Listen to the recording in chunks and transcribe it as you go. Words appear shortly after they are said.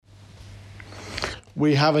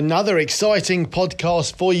we have another exciting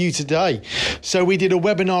podcast for you today. So we did a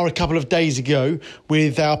webinar a couple of days ago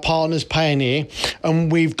with our partners Payoneer,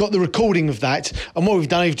 and we've got the recording of that. And what we've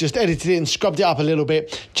done is just edited it and scrubbed it up a little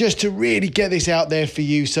bit just to really get this out there for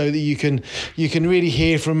you so that you can really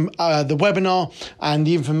hear from the webinar and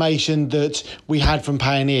the information that we had from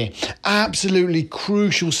Payoneer. Absolutely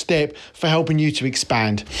crucial step for helping you to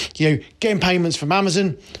expand. Getting payments from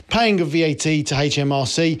Amazon, paying a VAT to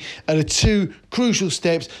HMRC are the two crucial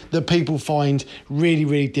steps that people find really,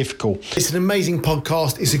 really difficult. It's an amazing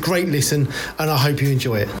podcast. It's a great listen, and I hope you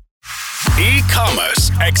enjoy it. E-commerce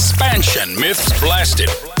expansion myths blasted.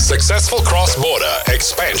 Successful cross-border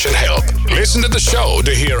expansion help. Listen to the show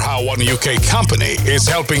to hear how one UK company is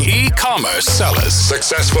helping e-commerce sellers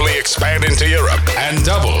successfully expand into Europe and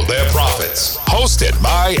double their profits. Hosted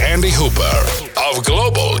by Andy Hooper of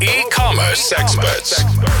Global E-commerce Experts.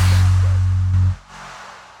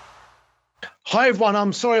 Hi everyone,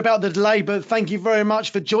 I'm sorry about the delay, but thank you very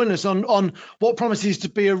much for joining us on what promises to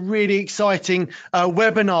be a really exciting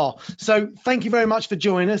webinar. So thank you very much for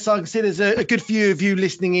joining us. I can see there's a good few of you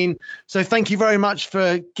listening in. So thank you very much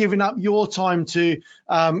for giving up your time to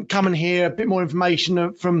come and hear a bit more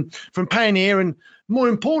information from Payoneer, and more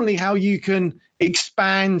importantly, how you can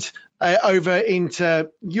expand over into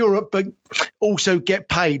Europe, but also get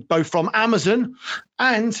paid both from Amazon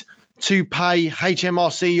and to pay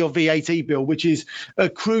HMRC or VAT bill, which is a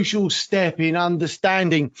crucial step in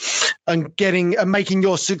understanding and making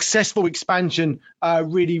your successful expansion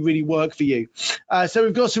really, really work for you. So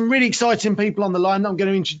we've got some really exciting people on the line that I'm going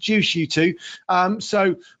to introduce you to.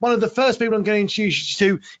 So one of the first people I'm going to introduce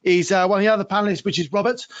you to is one of the other panelists, which is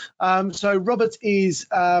Robert. So Robert is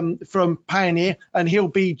from Payoneer, and he'll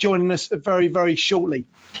be joining us very, very shortly.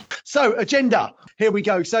 So agenda, here we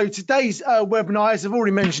go. So today's webinar, as I've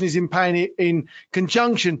already mentioned, is in Payoneer, in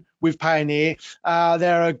conjunction with Payoneer.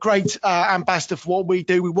 They're a great ambassador for what we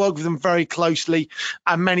do. We work with them very closely,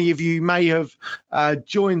 and many of you may have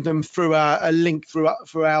joined them through a link through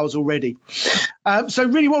ours already. So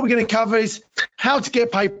really what we're going to cover is how to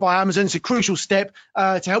get paid by Amazon. It's a crucial step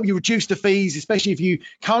to help you reduce the fees, especially if you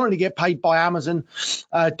currently get paid by Amazon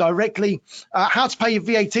directly. How to pay your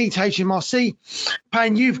VAT to HMRC,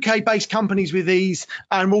 paying UK-based companies with ease,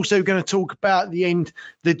 and we're also going to talk about the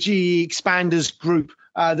GE Expanders group.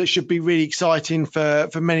 That should be really exciting for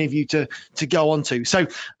many of you to go on to. So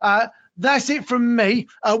that's it from me.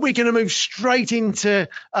 We're going to move straight into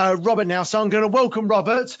Robert now. So I'm going to welcome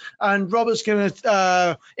Robert, and Robert's going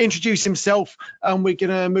to introduce himself, and we're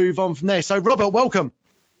going to move on from there. So Robert, welcome.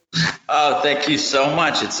 Oh, thank you so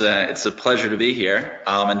much. It's a pleasure to be here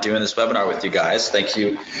and doing this webinar with you guys. Thank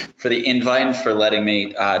you for the invite and for letting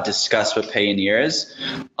me discuss what Payoneer is.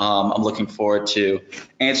 I'm looking forward to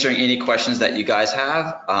answering any questions that you guys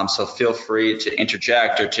have. So feel free to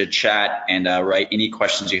interject or to chat and write any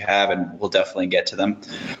questions you have, and we'll definitely get to them.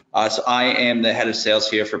 So I am the head of sales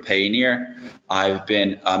here for Payoneer. I've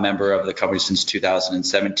been a member of the company since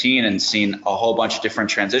 2017 and seen a whole bunch of different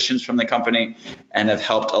transitions from the company, and have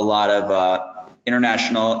helped a lot of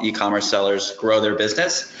international e-commerce sellers grow their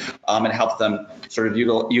business and help them sort of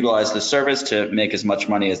utilize the service to make as much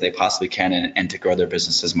money as they possibly can and to grow their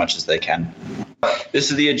business as much as they can. This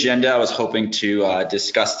is the agenda I was hoping to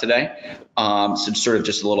discuss today. So sort of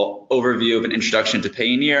just a little overview of an introduction to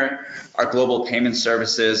Payoneer, our global payment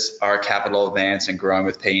services, our capital advance and growing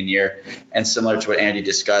with Payoneer. And similar to what Andy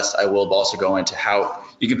discussed, I will also go into how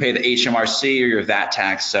you can pay the HMRC or your VAT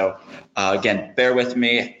tax. So again, bear with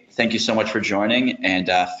me. Thank you so much for joining, and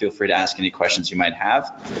feel free to ask any questions you might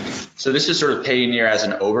have. So this is sort of Payoneer as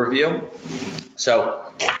an overview. So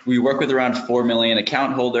we work with around 4 million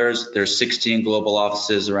account holders. There's 16 global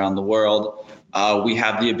offices around the world. We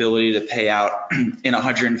have the ability to pay out in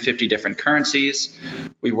 150 different currencies.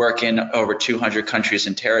 We work in over 200 countries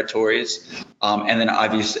and territories. And then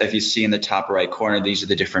obviously, if you see in the top right corner, these are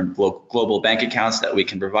the different global bank accounts that we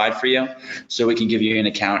can provide for you. So we can give you an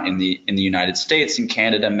account in the United States, in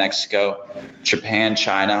Canada, Mexico, Japan,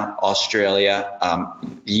 China, Australia,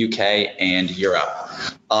 the UK, and Europe.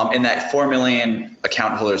 And that 4 million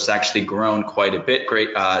account holders has actually grown quite a bit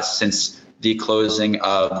since the closing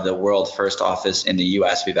of the world first office in the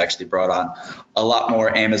US. We've actually brought on a lot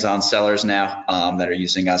more Amazon sellers now that are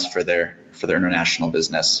using us for their international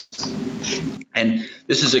business. And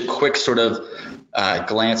this is a quick sort of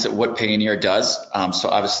glance at what Payoneer does. So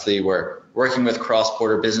obviously we're working with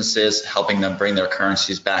cross-border businesses, helping them bring their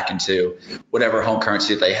currencies back into whatever home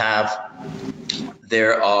currency they have.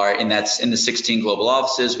 There are, in the 16 global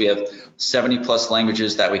offices, we have 70 plus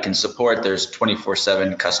languages that we can support. There's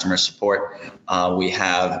 24/7 customer support. We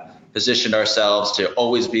have positioned ourselves to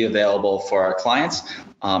always be available for our clients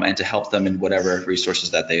and to help them in whatever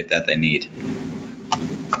resources that they need.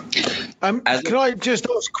 Can I just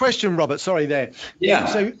ask a question, Robert? Sorry there. Yeah.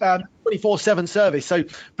 So 24/7 service. So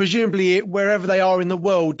presumably wherever they are in the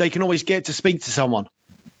world, they can always get to speak to someone.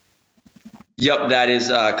 Yep, that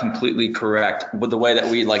is completely correct. But the way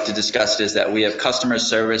that we like to discuss it is that we have customer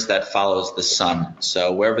service that follows the sun.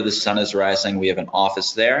 So wherever the sun is rising, we have an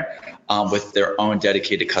office there with their own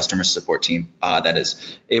dedicated customer support team that is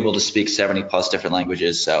able to speak 70 plus different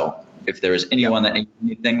languages. So if there is anyone that needs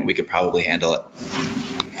anything, we could probably handle it.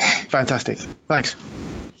 Fantastic. Thanks.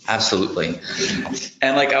 Absolutely.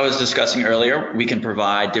 And like I was discussing earlier, we can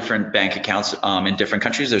provide different bank accounts in different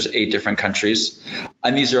countries. There's 8 different countries,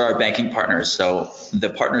 and these are our banking partners. So the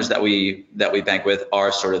partners that we bank with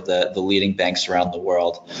are sort of the leading banks around the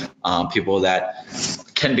world, people that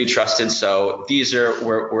can be trusted. So these are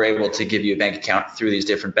we're able to give you a bank account through these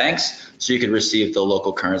different banks, so you can receive the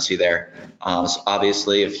local currency there. So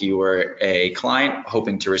obviously, if you were a client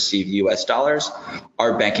hoping to receive U.S. dollars,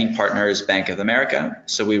 our banking partner is Bank of America.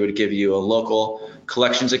 So we would give you a local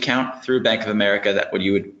collections account through Bank of America that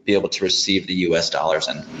you would be able to receive the U.S. dollars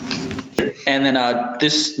in. And then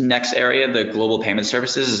this next area, the global payment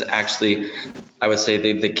services, is actually, I would say,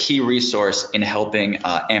 the key resource in helping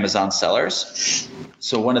Amazon sellers.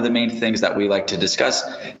 So one of the main things that we like to discuss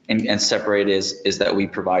and separate is that we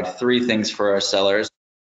provide 3 things for our sellers.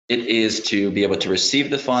 It is to be able to receive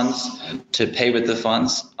the funds, to pay with the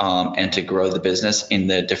funds, and to grow the business in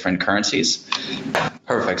the different currencies.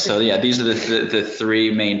 Perfect. So yeah, these are the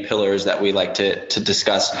 3 main pillars that we like to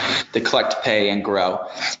discuss: the collect, pay, and grow.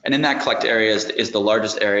 And in that collect area is the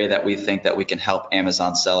largest area that we think that we can help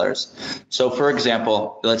Amazon sellers. So for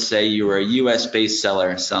example, let's say you were a US based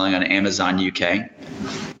seller selling on Amazon UK.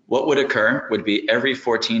 What would occur would be every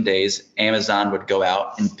 14 days, Amazon would go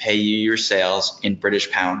out and pay you your sales in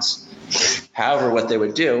British pounds. However, what they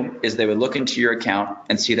would do is they would look into your account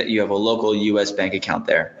and see that you have a local US bank account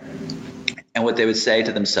there. And what they would say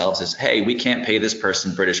to themselves is, hey, we can't pay this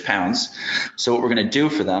person British pounds. So what we're going to do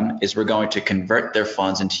for them is we're going to convert their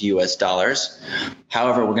funds into US dollars.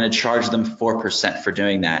 However, we're going to charge them 4% for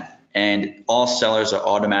doing that. And all sellers are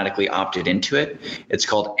automatically opted into it. It's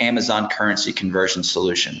called Amazon Currency Conversion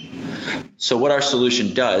Solution. So what our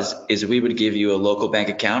solution does is we would give you a local bank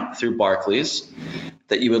account through Barclays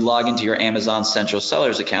that you would log into your Amazon Central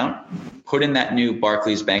Sellers account, put in that new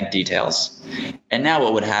Barclays bank details. And now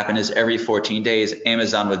what would happen is every 14 days,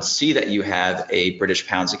 Amazon would see that you have a British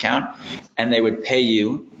pounds account, and they would pay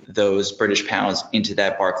you those British pounds into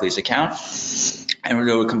that Barclays account. And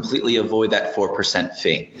we would completely avoid that 4%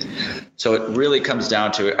 fee. So it really comes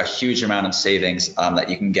down to a huge amount of savings that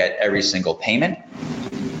you can get every single payment.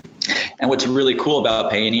 And what's really cool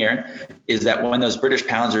about Payoneer is that when those British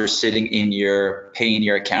pounds are sitting in your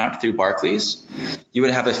Payoneer account through Barclays, you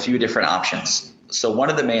would have a few different options. So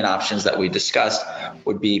one of the main options that we discussed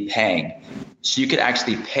would be paying. So you could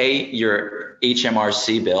actually pay your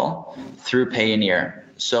HMRC bill through Payoneer.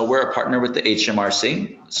 So we're a partner with the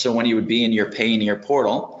HMRC. So when you would be in your Payoneer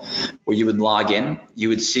portal, where you would log in, you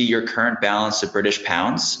would see your current balance of British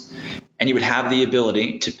pounds, and you would have the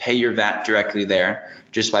ability to pay your VAT directly there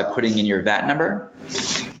just by putting in your VAT number.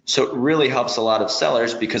 So it really helps a lot of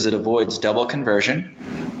sellers because it avoids double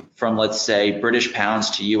conversion from, let's say, British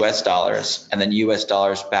pounds to US dollars, and then US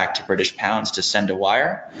dollars back to British pounds to send a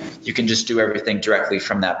wire. You can just do everything directly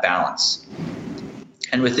from that balance.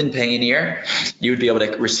 And within Payoneer, you would be able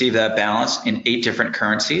to receive that balance in 8 different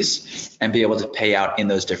currencies and be able to pay out in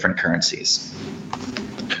those different currencies.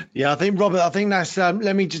 Yeah, I think, Robert, that's,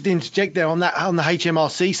 let me just interject there on the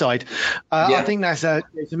HMRC side. I think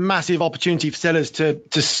it's a massive opportunity for sellers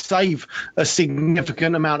to save a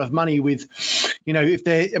significant amount of money with, if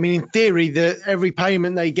in theory, every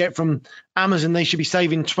payment they get from Amazon, they should be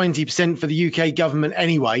saving 20% for the UK government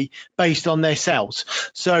anyway, based on their sales.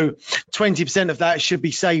 So 20% of that should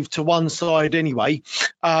be saved to one side anyway.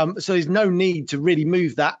 So there's no need to really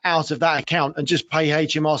move that out of that account and just pay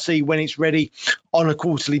HMRC when it's ready on a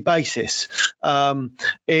quarterly basis.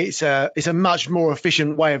 It's a much more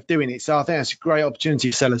efficient way of doing it. So I think that's a great opportunity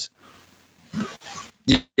for sellers.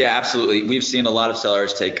 Yeah, absolutely. We've seen a lot of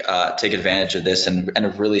sellers take advantage of this and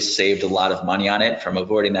have really saved a lot of money on it, from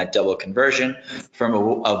avoiding that double conversion, from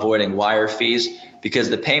avoiding wire fees, because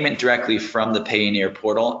the payment directly from the Payoneer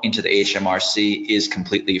portal into the HMRC is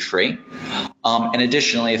completely free. And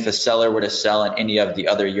additionally, if a seller were to sell in any of the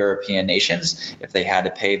other European nations, if they had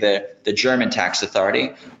to pay the German tax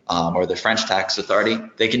authority or the French tax authority,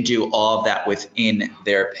 they can do all of that within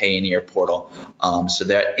their Payoneer portal. So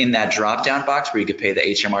that in that drop-down box where you could pay the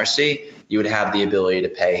HMRC, you would have the ability to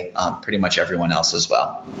pay pretty much everyone else as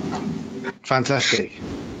well. Fantastic.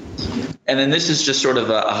 And then this is just sort of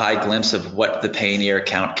a high glimpse of what the Payoneer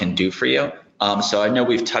account can do for you. So I know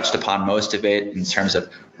we've touched upon most of it in terms of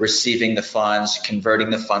receiving the funds,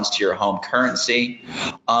 converting the funds to your home currency.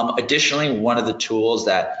 Additionally, one of the tools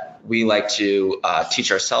that we like to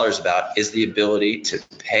teach our sellers about is the ability to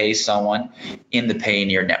pay someone in the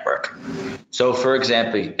Payoneer network. So for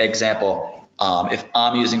example, if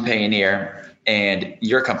I'm using Payoneer and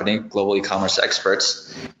your company, Global E-commerce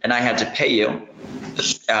Experts, and I had to pay you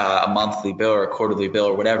a monthly bill or a quarterly bill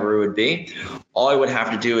or whatever it would be, all I would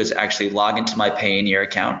have to do is actually log into my Payoneer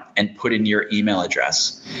account and put in your email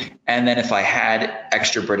address. And then if I had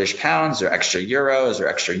extra British pounds or extra euros or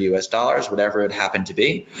extra US dollars, whatever it happened to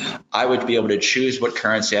be, I would be able to choose what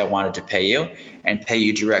currency I wanted to pay you and pay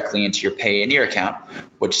you directly into your Payoneer account,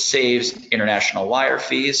 which saves international wire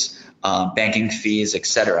fees, banking fees,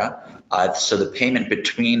 etc. So the payment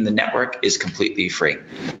between the network is completely free.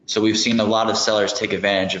 So we've seen a lot of sellers take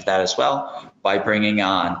advantage of that as well by bringing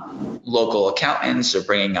on local accountants or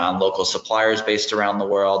bringing on local suppliers based around the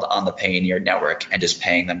world on the Payoneer network and just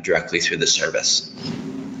paying them directly through the service.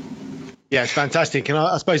 Yeah, it's fantastic. And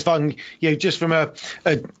I suppose if I can, just from a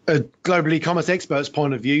global e-commerce expert's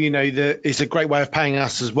point of view, that it's a great way of paying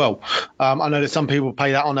us as well. I know that some people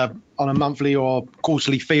pay that on a monthly or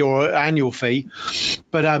quarterly fee or annual fee,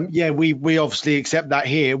 but we obviously accept that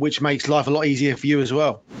here, which makes life a lot easier for you as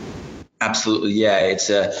well. Absolutely, yeah. It's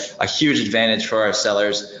a huge advantage for our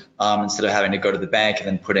sellers. Instead of having to go to the bank and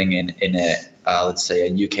then putting in a let's say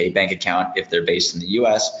a UK bank account if they're based in the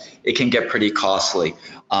US, it can get pretty costly.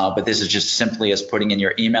 But this is just simply as putting in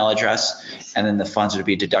your email address, and then the funds would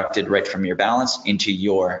be deducted right from your balance into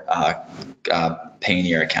your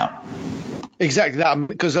Payoneer account. Exactly that,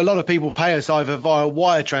 because a lot of people pay us either via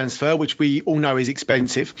wire transfer, which we all know is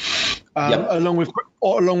expensive, along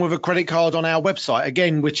with a credit card on our website,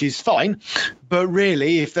 again, which is fine. But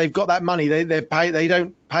really, if they've got that money, they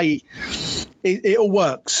don't pay. It all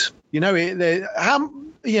works. How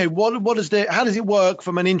does it work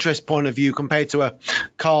from an interest point of view compared to a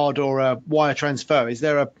card or a wire transfer? Is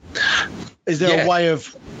there a way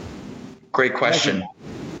of? Great question.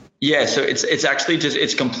 Yeah, so it's actually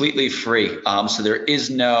it's completely free. So there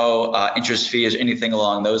is no interest fees or anything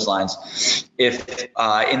along those lines. If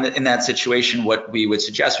in that situation, what we would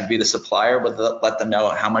suggest would be the supplier would let them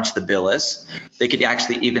know how much the bill is. They could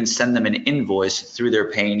actually even send them an invoice through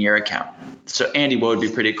their Payoneer account. So Andy, what would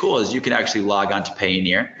be pretty cool is you can actually log on to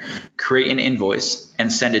Payoneer, create an invoice,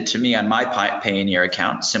 and send it to me on my Payoneer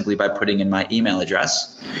account simply by putting in my email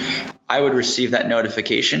address. I would receive that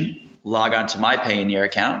notification, log on to my Payoneer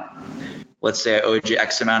account. Let's say I owed you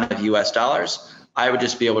X amount of US dollars. I would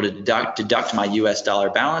just be able to deduct my US dollar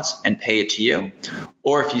balance and pay it to you.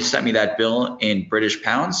 Or if you sent me that bill in British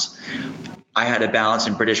pounds, I had a balance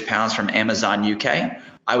in British pounds from Amazon UK.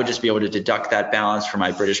 I would just be able to deduct that balance from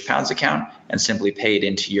my British pounds account and simply pay it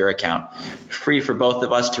into your account. Free for both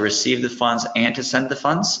of us to receive the funds and to send the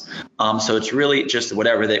funds. So it's really just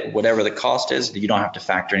whatever the cost is. You don't have to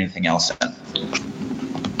factor anything else in.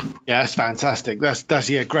 Yeah, that's fantastic. That's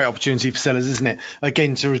a great opportunity for sellers, isn't it?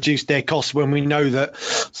 Again, to reduce their costs when we know that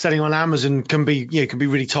selling on Amazon can be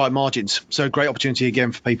really tight margins. So great opportunity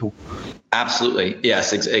again for people. Absolutely.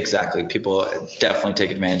 Yes, exactly. People definitely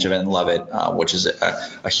take advantage of it and love it, which is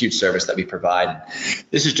a huge service that we provide.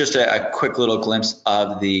 This is just a quick little glimpse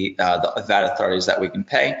of the VAT authorities that we can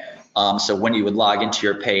pay. So when you would log into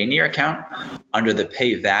your Payoneer account, under the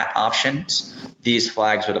Pay VAT options, these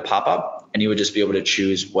flags would pop up, and you would just be able to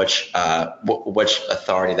choose which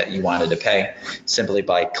authority that you wanted to pay. Simply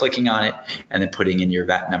by clicking on it and then putting in your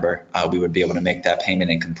VAT number, we would be able to make that payment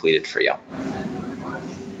and complete it for you.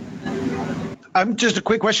 Just a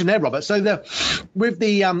quick question there, Robert. So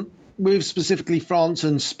with specifically France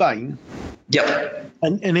and Spain. Yep.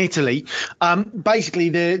 And Italy, basically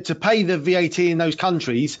to pay the VAT in those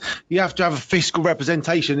countries, you have to have a fiscal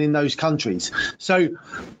representation in those countries. So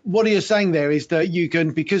what you're saying there is that you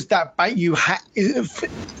can, because that bank you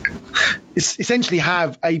essentially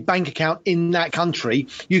have a bank account in that country,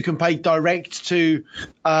 you can pay direct to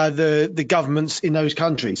the governments in those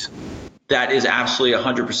countries. That is absolutely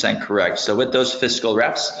 100% correct. So with those fiscal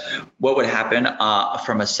reps, what would happen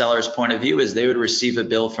from a seller's point of view is they would receive a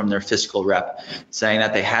bill from their fiscal rep saying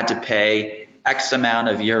that they had to pay X amount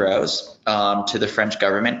of euros to the French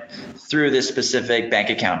government through this specific bank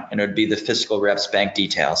account, and it would be the fiscal rep's bank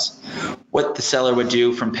details. What the seller would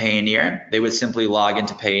do from Payoneer, they would simply log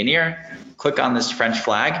into Payoneer, click on this French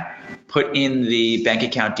flag, put in the bank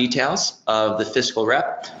account details of the fiscal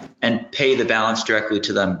rep, and pay the balance directly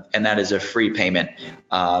to them. And that is a free payment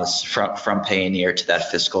from Payoneer to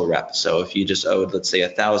that fiscal rep. So if you just owed, let's say,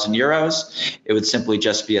 1,000 euros, it would simply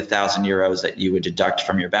just be 1,000 euros that you would deduct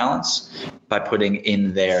from your balance by putting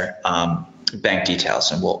in their bank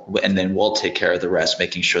details, and then we'll take care of the rest,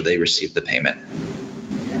 making sure they receive the payment.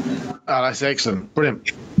 Oh, that's excellent.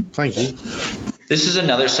 Brilliant. Thank you. This is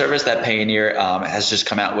another service that Payoneer has just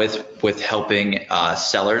come out with helping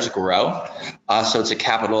sellers grow. So it's a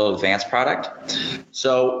capital advance product.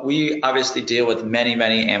 So we obviously deal with many,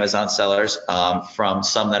 many Amazon sellers, from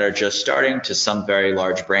some that are just starting to some very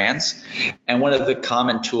large brands. And one of the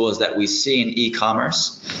common tools that we see in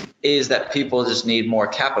e-commerce is that people just need more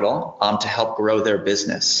capital to help grow their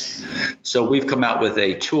business. So we've come out with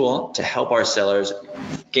a tool to help our sellers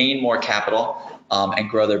gain more capital and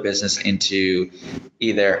grow their business into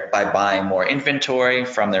either by buying more inventory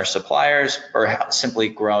from their suppliers or simply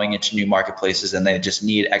growing into new marketplaces, and they just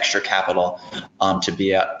need extra capital to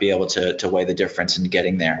be able to weigh the difference in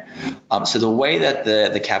getting there. So the way that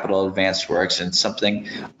the capital advance works, and something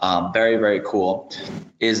very, very cool,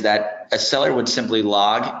 is that a seller would simply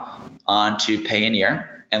log on to Payoneer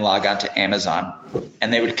and log on to Amazon,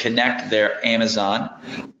 and they would connect their Amazon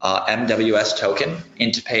MWS token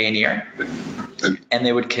into Payoneer, and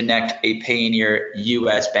they would connect a Payoneer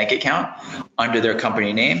US bank account under their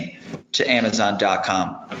company name to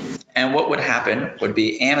Amazon.com. And what would happen would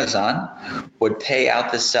be Amazon would pay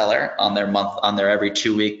out the seller on their every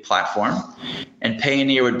 2-week platform, and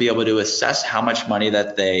Payoneer would be able to assess how much money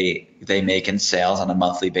that they make in sales on a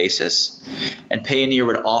monthly basis, and Payoneer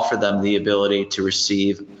would offer them the ability to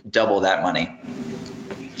receive double that money.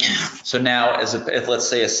 So now, if let's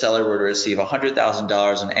say a seller were to receive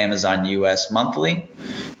 $100,000 on Amazon US monthly,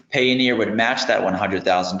 Payoneer would match that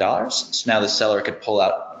 $100,000. So now the seller could pull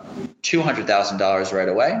out $200,000 right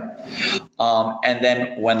away. And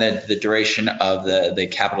then when the duration of the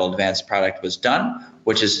capital advance product was done,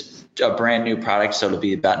 which is a brand new product, so it'll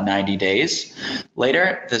be about 90 days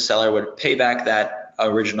later, the seller would pay back that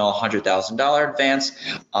original $100,000 advance,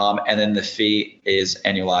 and then the fee is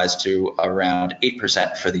annualized to around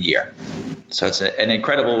 8% for the year. So it's an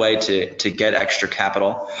incredible way to get extra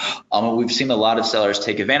capital. We've seen a lot of sellers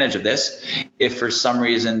take advantage of this. If for some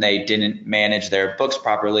reason they didn't manage their books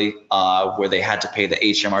properly, where they had to pay the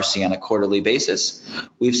HMRC on a quarterly basis,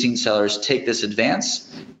 we've seen sellers take this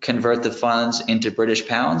advance, convert the funds into British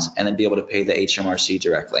pounds, and then be able to pay the HMRC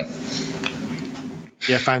directly.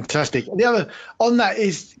 Yeah, fantastic. The other on that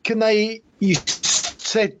is, you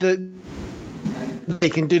said that they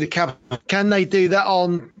can do the capital. Can they do that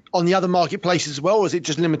on the other marketplaces as well, or is it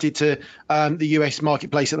just limited to the US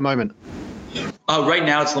marketplace at the moment? Right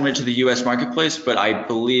now it's limited to the US marketplace, but I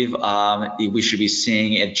believe we should be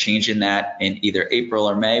seeing a change in that in either April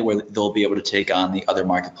or May, where they'll be able to take on the other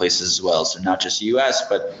marketplaces as well. So not just US,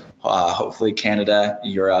 but hopefully Canada,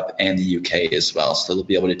 Europe, and the UK as well. So they'll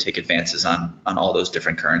be able to take advances on all those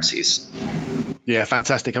different currencies. Yeah,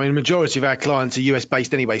 fantastic. I mean, the majority of our clients are US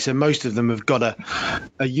based anyway, so most of them have got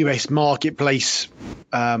a US marketplace.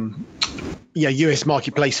 US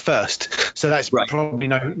marketplace first. So that's right. Probably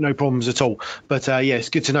no problems at all. But yeah, it's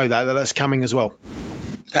good to know that's coming as well.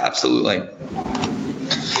 Absolutely.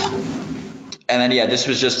 And then, this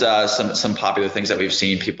was just some popular things that we've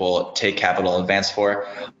seen people take capital advance for.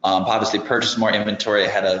 Obviously, purchase more inventory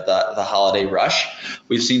ahead of the holiday rush.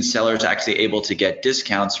 We've seen sellers actually able to get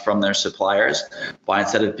discounts from their suppliers by,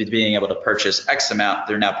 instead of being able to purchase X amount,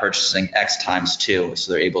 they're now purchasing X times 2.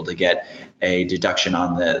 So they're able to get a deduction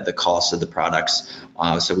on the cost of the products.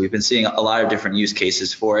 So we've been seeing a lot of different use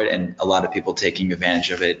cases for it, and a lot of people taking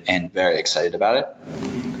advantage of it and very excited about it.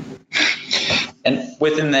 And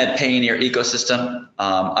within that Payoneer ecosystem,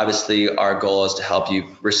 obviously our goal is to help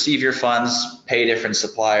you receive your funds, pay different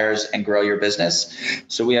suppliers, and grow your business.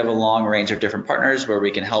 So we have a long range of different partners where we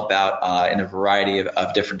can help out in a variety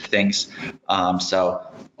of different things. So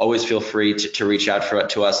always feel free to reach out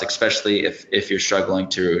to us, especially if you're struggling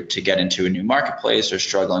to get into a new marketplace or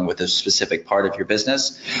struggling with a specific part of your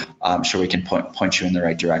business. I'm sure we can point you in the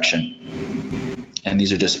right direction. And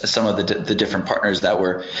these are just some of the different partners that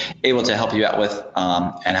we're able to help you out with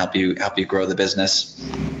and help you grow the business.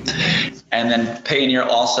 And then Payoneer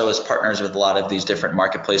also is partners with a lot of these different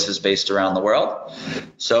marketplaces based around the world.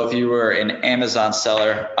 So if you were an Amazon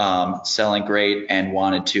seller selling great and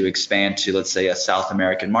wanted to expand to, let's say, a South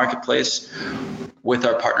American marketplace, with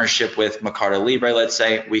our partnership with Mercado Libre, let's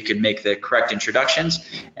say, we could make the correct introductions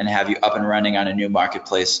and have you up and running on a new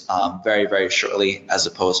marketplace very, very shortly, as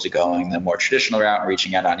opposed to going the more traditional route and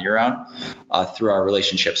reaching out on your own. Through our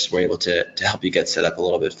relationships, we're able to help you get set up a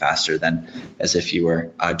little bit faster than as if you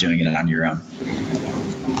were doing it on your own.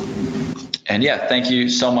 And yeah, thank you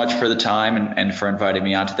so much for the time and for inviting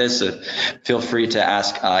me onto this. Feel free to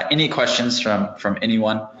ask any questions from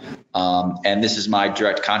anyone. And this is my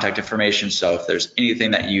direct contact information. So if there's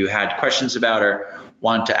anything that you had questions about or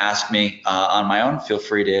want to ask me on my own, feel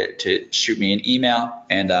free to shoot me an email,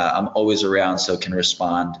 and I'm always around, so can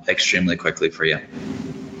respond extremely quickly for you.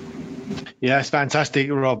 Yeah, it's fantastic,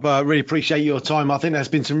 Rob. Really appreciate your time. I think that's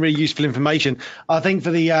been some really useful information. I think for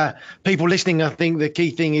the people listening, I think the key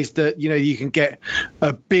thing is that, you can get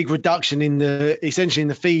a big reduction in essentially in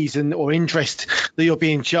the fees or interest that you're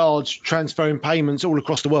being charged transferring payments all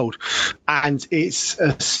across the world. And it's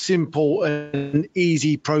a simple and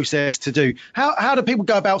easy process to do. How do people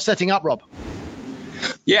go about setting up, Rob?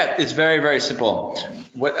 Yeah, it's very, very simple.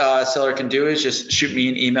 What a seller can do is just shoot me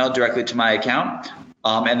an email directly to my account.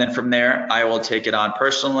 And then from there, I will take it on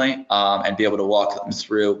personally and be able to walk them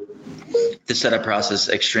through the setup process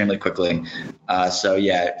extremely quickly. So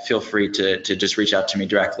yeah, feel free to just reach out to me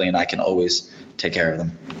directly, and I can always take care of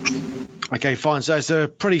them. Okay, fine. So it's a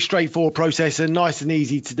pretty straightforward process and nice and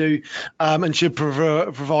easy to do, and should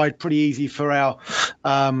provide pretty easy for our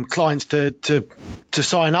clients to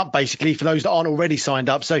sign up, basically, for those that aren't already signed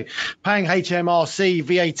up. So paying HMRC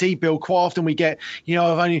VAT bill, quite often we get,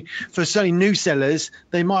 for certainly new sellers,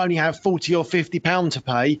 they might only have £40 or £50 to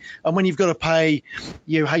pay. And when you've got to pay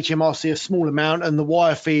HMRC a small amount and the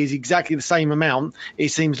wire fee is exactly the same amount, it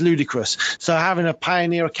seems ludicrous. So having a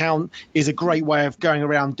Payoneer account is a great way of going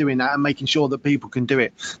around doing that and making sure that people can do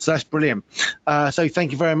it. So that's brilliant. So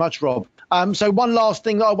thank you very much, Rob. So one last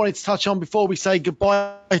thing that I wanted to touch on before we say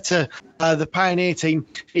goodbye to the Payoneer team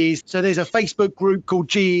is, so there's a Facebook group called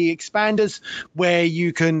GE Expanders where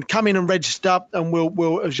you can come in and register, and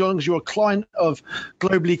we'll as long as you're a client of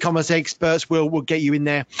Global E-commerce Experts, we'll get you in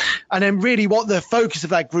there. And then really what the focus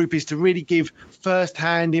of that group is to really give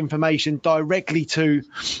first-hand information directly to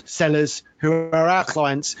sellers who are our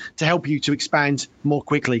clients to help you to expand more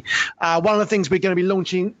quickly. One of the things we're going to be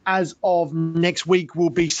launching as of next week will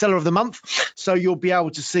be Seller of the Month. So you'll be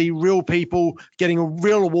able to see real people getting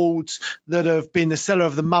real awards that have been the Seller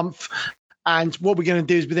of the Month. And what we're going to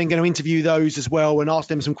do is we're then going to interview those as well and ask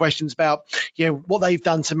them some questions about, what they've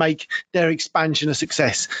done to make their expansion a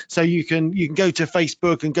success. So you can go to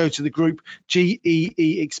Facebook and go to the group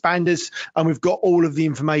GEE Expanders, and we've got all of the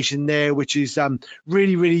information there, which is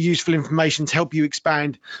really, really useful information to help you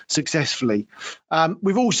expand successfully.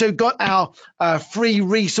 We've also got our free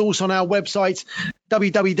resource on our website,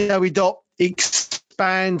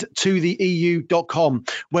 www.expandtotheeu.com,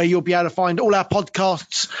 where you'll be able to find all our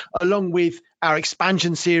podcasts along with our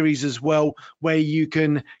expansion series as well, where you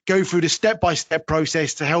can go through the step-by-step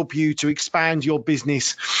process to help you to expand your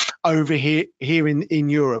business over here in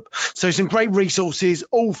Europe. So some great resources,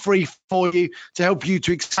 all free for you to help you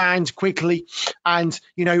to expand quickly. And,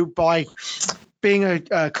 by being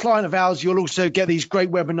a client of ours, you'll also get these great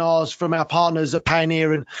webinars from our partners at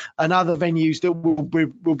Payoneer and other venues that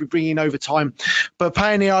we'll be bringing over time. But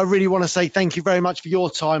Payoneer, I really want to say thank you very much for your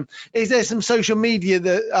time. Is there some social media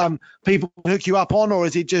that people can hook you up on, or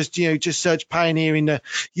is it just search Payoneer in the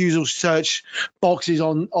usual search boxes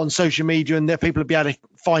on social media and there people will be able to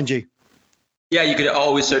find you? Yeah, you could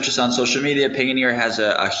always search us on social media. Payoneer has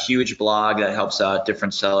a huge blog that helps out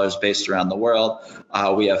different sellers based around the world.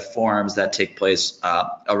 We have forums that take place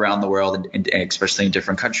around the world, and especially in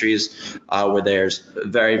different countries where there's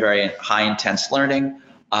very, very high intense learning.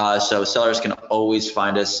 So sellers can always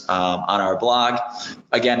find us on our blog.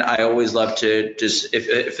 Again, I always love to just,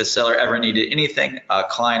 if a seller ever needed anything,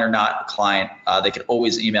 client or not client, they can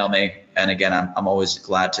always email me. And again, I'm always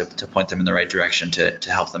glad to point them in the right direction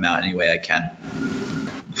to help them out any way I can.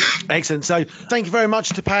 Excellent. So thank you very much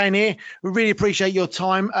to Payoneer. We really appreciate your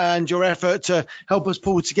time and your effort to help us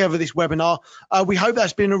pull together this webinar. We hope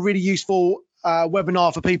that's been a really useful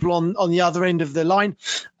webinar for people on the other end of the line,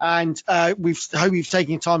 and we hope you've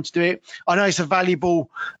taken time to do it. I know it's a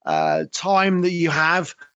valuable time that you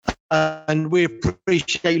have, and we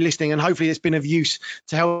appreciate you listening, and hopefully it's been of use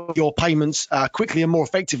to help your payments quickly and more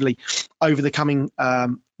effectively over the coming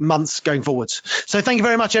months going forwards. So thank you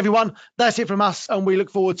very much, everyone. That's it from us, and we look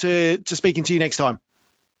forward to speaking to you next time.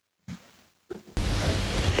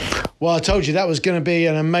 Well, I told you that was going to be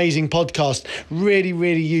an amazing podcast. Really,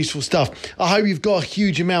 really useful stuff. I hope you've got a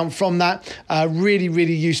huge amount from that. Really,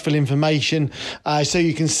 really useful information. So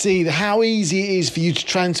you can see how easy it is for you to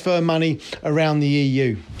transfer money around the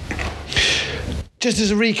EU. Just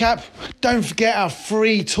as a recap, don't forget our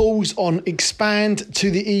free tools on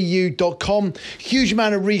expandtotheeu.com. Huge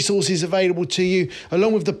amount of resources available to you.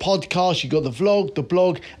 Along with the podcast, you've got the vlog, the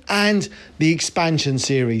blog, and the expansion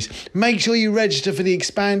series. Make sure you register for the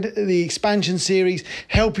expansion series,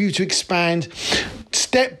 help you to expand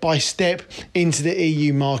step by step into the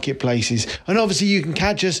EU marketplaces. And obviously you can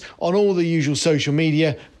catch us on all the usual social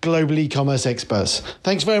media, Global E-Commerce Experts.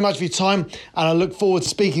 Thanks very much for your time, and I look forward to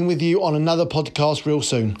speaking with you on another podcast real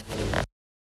soon.